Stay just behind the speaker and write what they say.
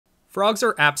Frogs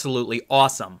are absolutely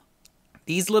awesome.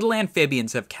 These little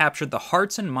amphibians have captured the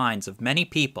hearts and minds of many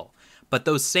people, but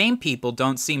those same people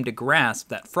don't seem to grasp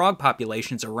that frog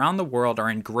populations around the world are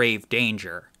in grave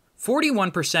danger.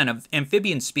 41% of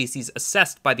amphibian species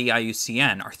assessed by the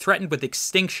IUCN are threatened with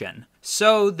extinction,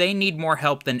 so they need more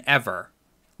help than ever.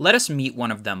 Let us meet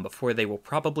one of them before they will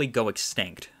probably go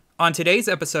extinct. On today's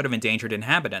episode of Endangered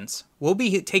Inhabitants, we'll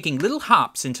be taking little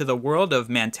hops into the world of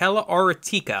Mantella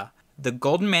aurotica, the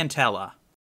golden mantella.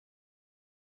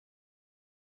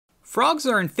 Frogs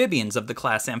are amphibians of the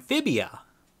class Amphibia.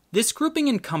 This grouping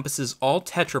encompasses all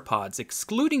tetrapods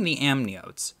excluding the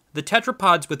amniotes, the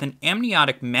tetrapods with an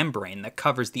amniotic membrane that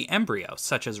covers the embryo,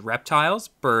 such as reptiles,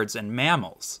 birds, and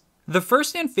mammals. The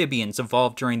first amphibians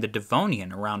evolved during the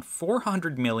Devonian around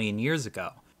 400 million years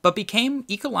ago, but became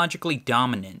ecologically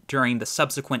dominant during the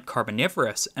subsequent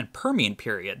Carboniferous and Permian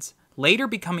periods, later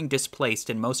becoming displaced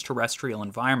in most terrestrial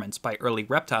environments by early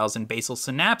reptiles and basal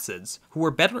synapsids, who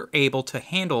were better able to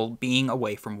handle being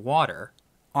away from water.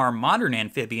 Our modern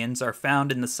amphibians are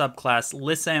found in the subclass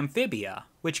Lissamphibia,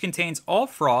 which contains all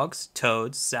frogs,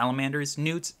 toads, salamanders,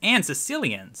 newts, and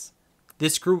caecilians.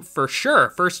 This group for sure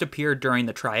first appeared during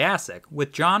the Triassic,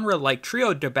 with genre like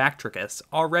Triodobactricus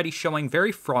already showing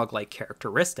very frog-like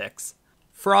characteristics.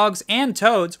 Frogs and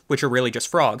toads, which are really just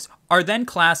frogs, are then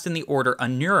classed in the order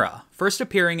Anura, first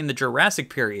appearing in the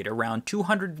Jurassic period around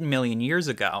 200 million years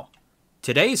ago.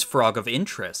 Today's frog of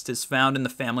interest is found in the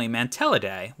family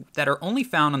Mantellidae that are only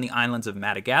found on the islands of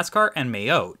Madagascar and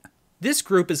Mayotte. This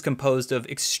group is composed of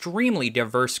extremely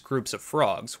diverse groups of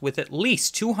frogs, with at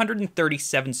least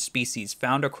 237 species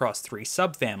found across 3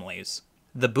 subfamilies.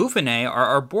 The Buffonae are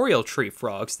arboreal tree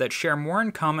frogs that share more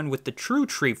in common with the true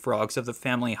tree frogs of the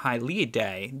family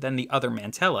Hyliidae than the other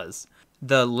Mantellas.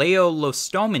 The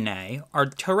Laeolostominae are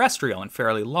terrestrial and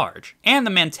fairly large, and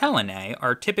the Mantellinae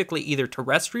are typically either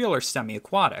terrestrial or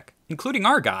semi-aquatic, including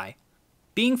our guy.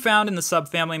 Being found in the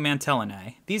subfamily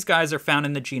Mantellinae, these guys are found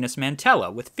in the genus Mantella,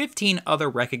 with 15 other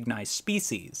recognized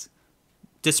species.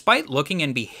 Despite looking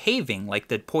and behaving like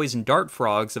the poison dart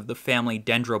frogs of the family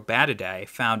Dendrobatidae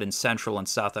found in Central and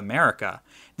South America,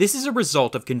 this is a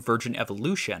result of convergent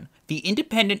evolution, the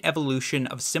independent evolution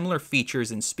of similar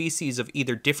features in species of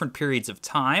either different periods of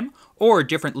time or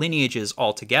different lineages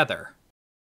altogether.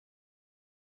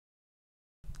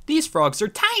 These frogs are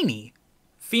tiny!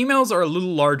 Females are a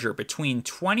little larger, between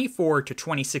 24 to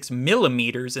 26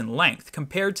 millimeters in length,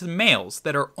 compared to males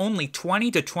that are only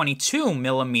 20 to 22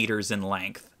 millimeters in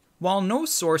length. While no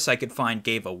source I could find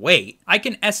gave a weight, I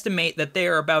can estimate that they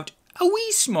are about a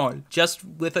wee small, just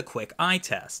with a quick eye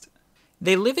test.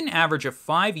 They live an average of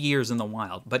 5 years in the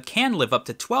wild, but can live up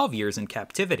to 12 years in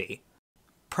captivity.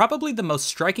 Probably the most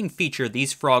striking feature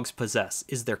these frogs possess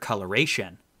is their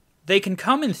coloration. They can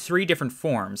come in 3 different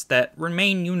forms that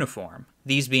remain uniform,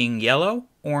 these being yellow,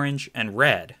 orange, and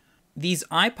red. These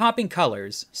eye-popping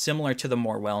colors, similar to the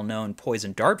more well-known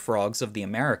poison dart frogs of the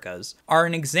Americas, are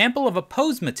an example of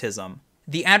aposematism,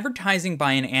 the advertising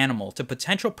by an animal to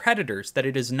potential predators that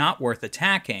it is not worth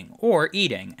attacking or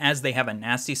eating, as they have a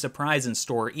nasty surprise in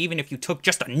store even if you took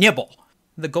just a nibble.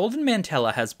 The golden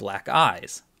mantella has black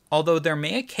eyes, although there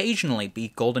may occasionally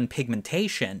be golden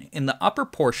pigmentation in the upper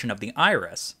portion of the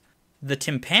iris. The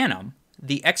tympanum,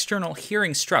 the external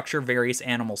hearing structure various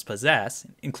animals possess,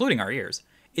 including our ears,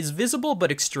 is visible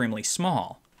but extremely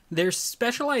small. Their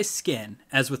specialized skin,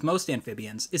 as with most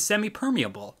amphibians, is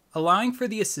semi-permeable, allowing for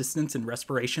the assistance in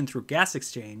respiration through gas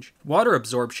exchange, water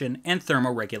absorption, and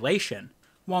thermoregulation.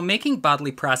 While making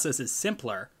bodily processes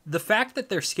simpler, the fact that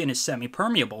their skin is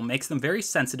semi-permeable makes them very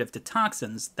sensitive to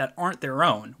toxins that aren't their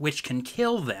own, which can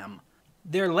kill them.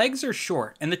 Their legs are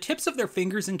short, and the tips of their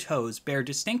fingers and toes bear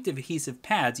distinctive adhesive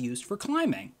pads used for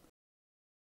climbing.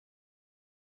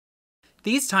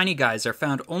 These tiny guys are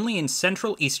found only in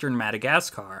central eastern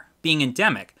Madagascar, being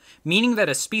endemic, meaning that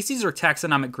a species or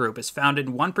taxonomic group is found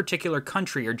in one particular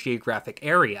country or geographic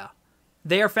area.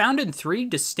 They are found in 3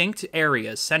 distinct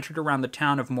areas centered around the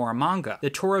town of Moramanga, the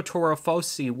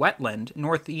Torotorofosi wetland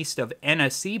northeast of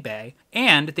Annecy Bay,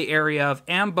 and the area of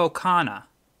Ambokana.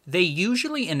 They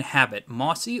usually inhabit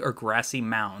mossy or grassy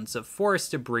mounds of forest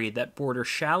debris that border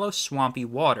shallow, swampy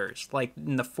waters, like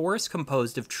in the forest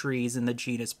composed of trees in the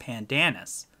genus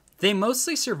Pandanus. They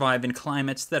mostly survive in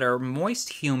climates that are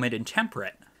moist, humid, and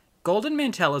temperate. Golden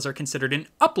mantellas are considered an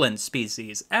upland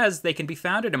species, as they can be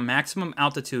found at a maximum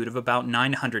altitude of about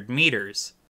 900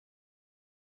 meters.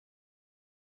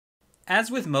 As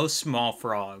with most small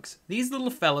frogs, these little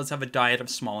fellas have a diet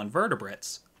of small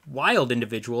invertebrates. Wild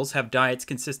individuals have diets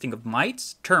consisting of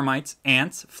mites, termites,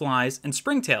 ants, flies, and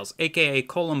springtails, aka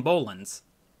columbolans.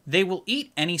 They will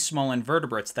eat any small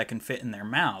invertebrates that can fit in their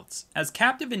mouths, as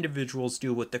captive individuals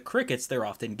do with the crickets they're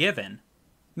often given.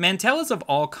 Mantellas of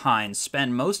all kinds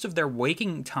spend most of their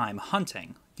waking time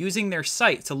hunting, using their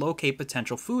sight to locate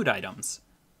potential food items.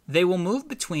 They will move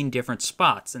between different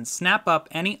spots and snap up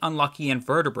any unlucky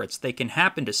invertebrates they can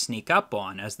happen to sneak up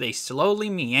on as they slowly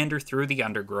meander through the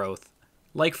undergrowth.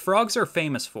 Like frogs are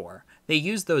famous for, they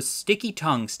use those sticky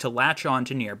tongues to latch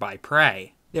onto nearby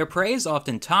prey. Their prey is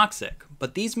often toxic,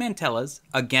 but these mantellas,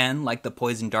 again like the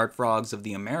poison dart frogs of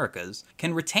the Americas,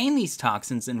 can retain these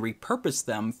toxins and repurpose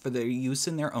them for their use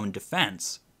in their own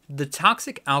defense. The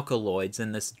toxic alkaloids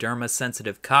in this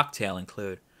derma-sensitive cocktail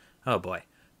include,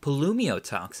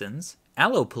 pulumiotoxins,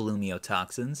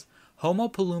 allopulumiotoxins,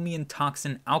 homopulumine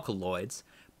toxin alkaloids,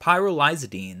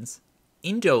 pyrrolizidines,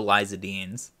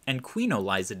 indolizidines, and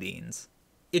quinolizidines.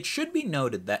 It should be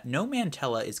noted that no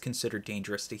mantella is considered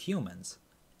dangerous to humans.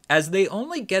 As they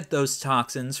only get those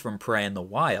toxins from prey in the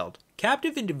wild,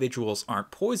 captive individuals aren't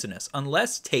poisonous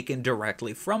unless taken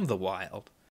directly from the wild.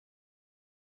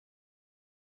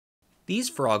 These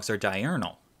frogs are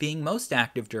diurnal, being most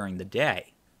active during the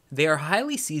day. They are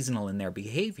highly seasonal in their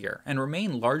behavior and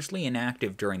remain largely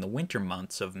inactive during the winter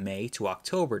months of May to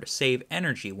October to save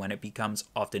energy when it becomes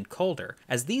often colder,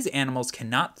 as these animals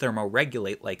cannot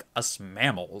thermoregulate like us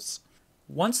mammals.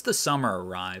 Once the summer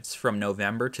arrives, from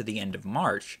November to the end of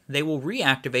March, they will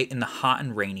reactivate in the hot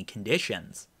and rainy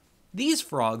conditions. These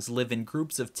frogs live in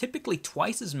groups of typically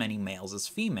twice as many males as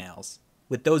females.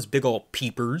 With those big ol'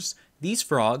 peepers, these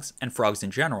frogs, and frogs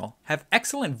in general, have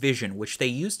excellent vision which they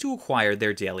use to acquire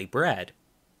their daily bread.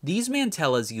 These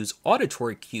mantellas use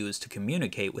auditory cues to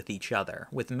communicate with each other,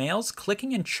 with males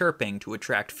clicking and chirping to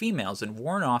attract females and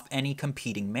warn off any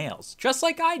competing males, just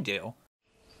like I do.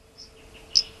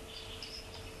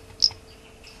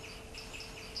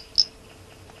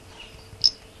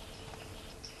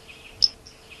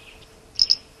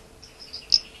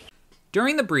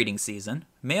 During the breeding season,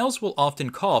 males will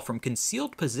often call from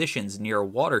concealed positions near a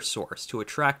water source to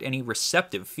attract any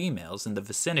receptive females in the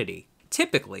vicinity.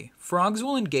 Typically, frogs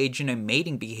will engage in a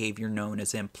mating behavior known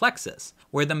as amplexus,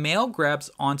 where the male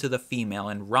grabs onto the female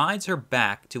and rides her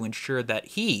back to ensure that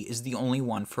he is the only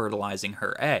one fertilizing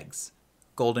her eggs.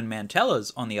 Golden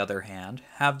mantellas, on the other hand,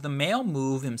 have the male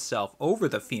move himself over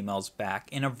the female's back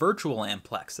in a virtual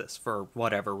amplexus for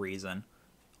whatever reason.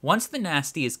 Once the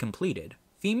nasty is completed,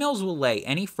 females will lay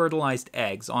any fertilized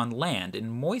eggs on land in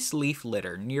moist leaf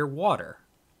litter near water.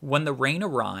 When the rain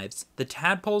arrives, the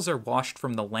tadpoles are washed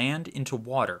from the land into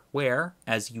water, where,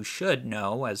 as you should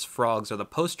know as frogs are the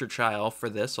poster child for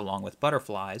this along with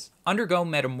butterflies, undergo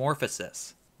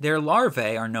metamorphosis. Their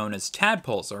larvae are known as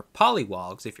tadpoles or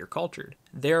polywogs if you're cultured.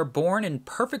 They are born in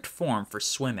perfect form for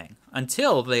swimming,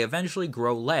 until they eventually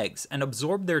grow legs and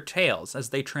absorb their tails as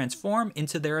they transform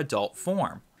into their adult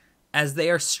form. As they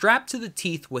are strapped to the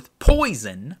teeth with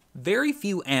poison, very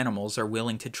few animals are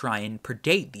willing to try and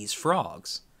predate these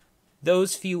frogs.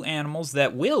 Those few animals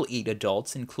that will eat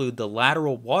adults include the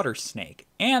lateral water snake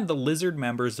and the lizard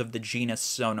members of the genus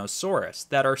Zonosaurus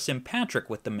that are sympatric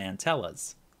with the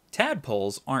mantellas.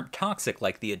 Tadpoles aren't toxic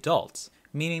like the adults,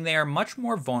 meaning they are much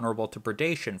more vulnerable to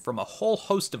predation from a whole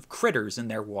host of critters in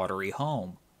their watery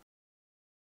home.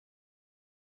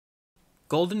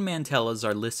 Golden mantellas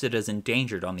are listed as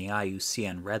endangered on the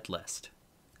IUCN Red List.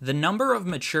 The number of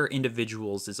mature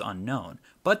individuals is unknown,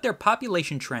 but their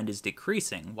population trend is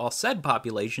decreasing, while said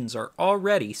populations are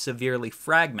already severely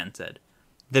fragmented.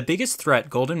 The biggest threat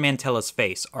golden mantellas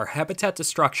face are habitat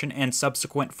destruction and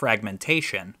subsequent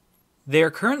fragmentation. They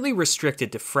are currently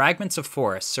restricted to fragments of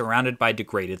forests surrounded by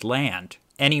degraded land.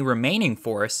 Any remaining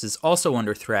forest is also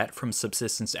under threat from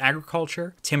subsistence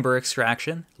agriculture, timber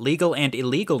extraction, legal and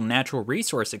illegal natural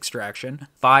resource extraction,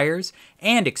 fires,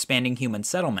 and expanding human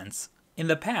settlements. In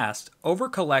the past,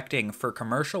 overcollecting for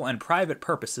commercial and private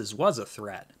purposes was a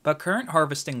threat, but current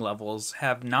harvesting levels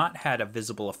have not had a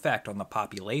visible effect on the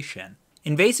population.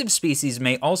 Invasive species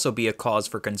may also be a cause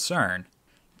for concern.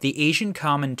 The Asian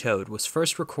common toad was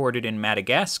first recorded in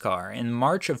Madagascar in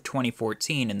March of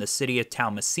 2014 in the city of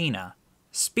Talmasina.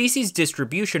 Species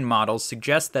distribution models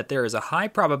suggest that there is a high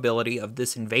probability of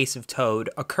this invasive toad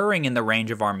occurring in the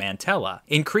range of our mantella,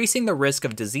 increasing the risk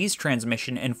of disease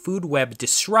transmission and food web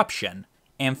disruption.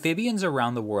 Amphibians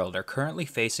around the world are currently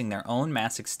facing their own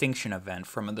mass extinction event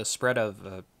from the spread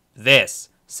of this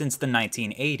since the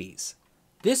 1980s.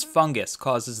 This fungus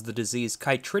causes the disease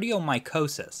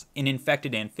chytridiomycosis in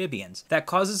infected amphibians that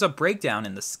causes a breakdown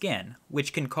in the skin,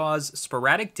 which can cause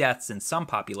sporadic deaths in some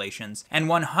populations and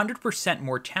 100%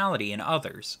 mortality in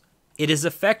others. It has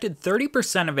affected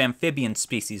 30% of amphibian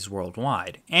species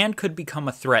worldwide, and could become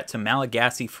a threat to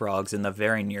Malagasy frogs in the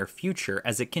very near future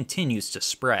as it continues to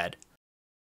spread.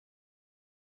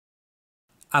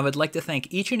 I would like to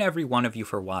thank each and every one of you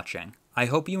for watching. I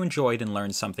hope you enjoyed and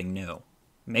learned something new.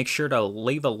 Make sure to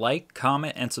leave a like,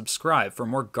 comment, and subscribe for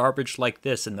more garbage like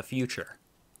this in the future.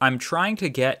 I'm trying to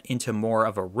get into more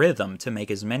of a rhythm to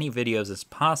make as many videos as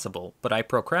possible, but I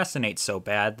procrastinate so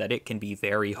bad that it can be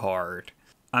very hard.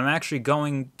 I'm actually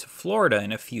going to Florida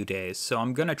in a few days, so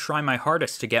I'm going to try my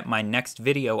hardest to get my next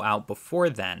video out before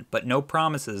then, but no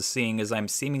promises seeing as I'm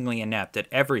seemingly inept at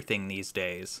everything these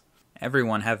days.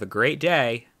 Everyone have a great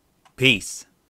day. Peace.